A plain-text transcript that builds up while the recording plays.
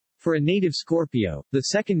For a native Scorpio, the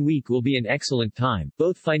second week will be an excellent time,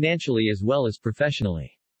 both financially as well as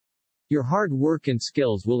professionally. Your hard work and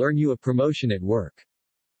skills will earn you a promotion at work.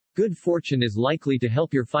 Good fortune is likely to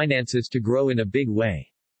help your finances to grow in a big way.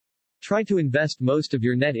 Try to invest most of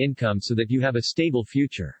your net income so that you have a stable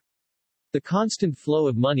future. The constant flow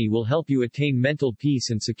of money will help you attain mental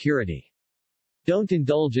peace and security. Don't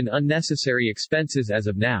indulge in unnecessary expenses as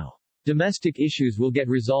of now. Domestic issues will get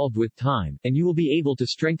resolved with time, and you will be able to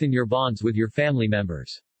strengthen your bonds with your family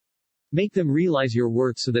members. Make them realize your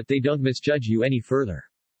worth so that they don't misjudge you any further.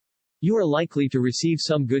 You are likely to receive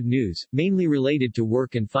some good news, mainly related to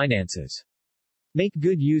work and finances. Make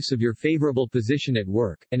good use of your favorable position at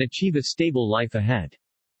work, and achieve a stable life ahead.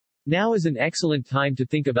 Now is an excellent time to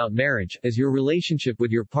think about marriage, as your relationship with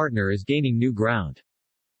your partner is gaining new ground.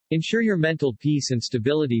 Ensure your mental peace and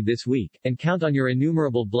stability this week, and count on your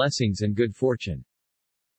innumerable blessings and good fortune.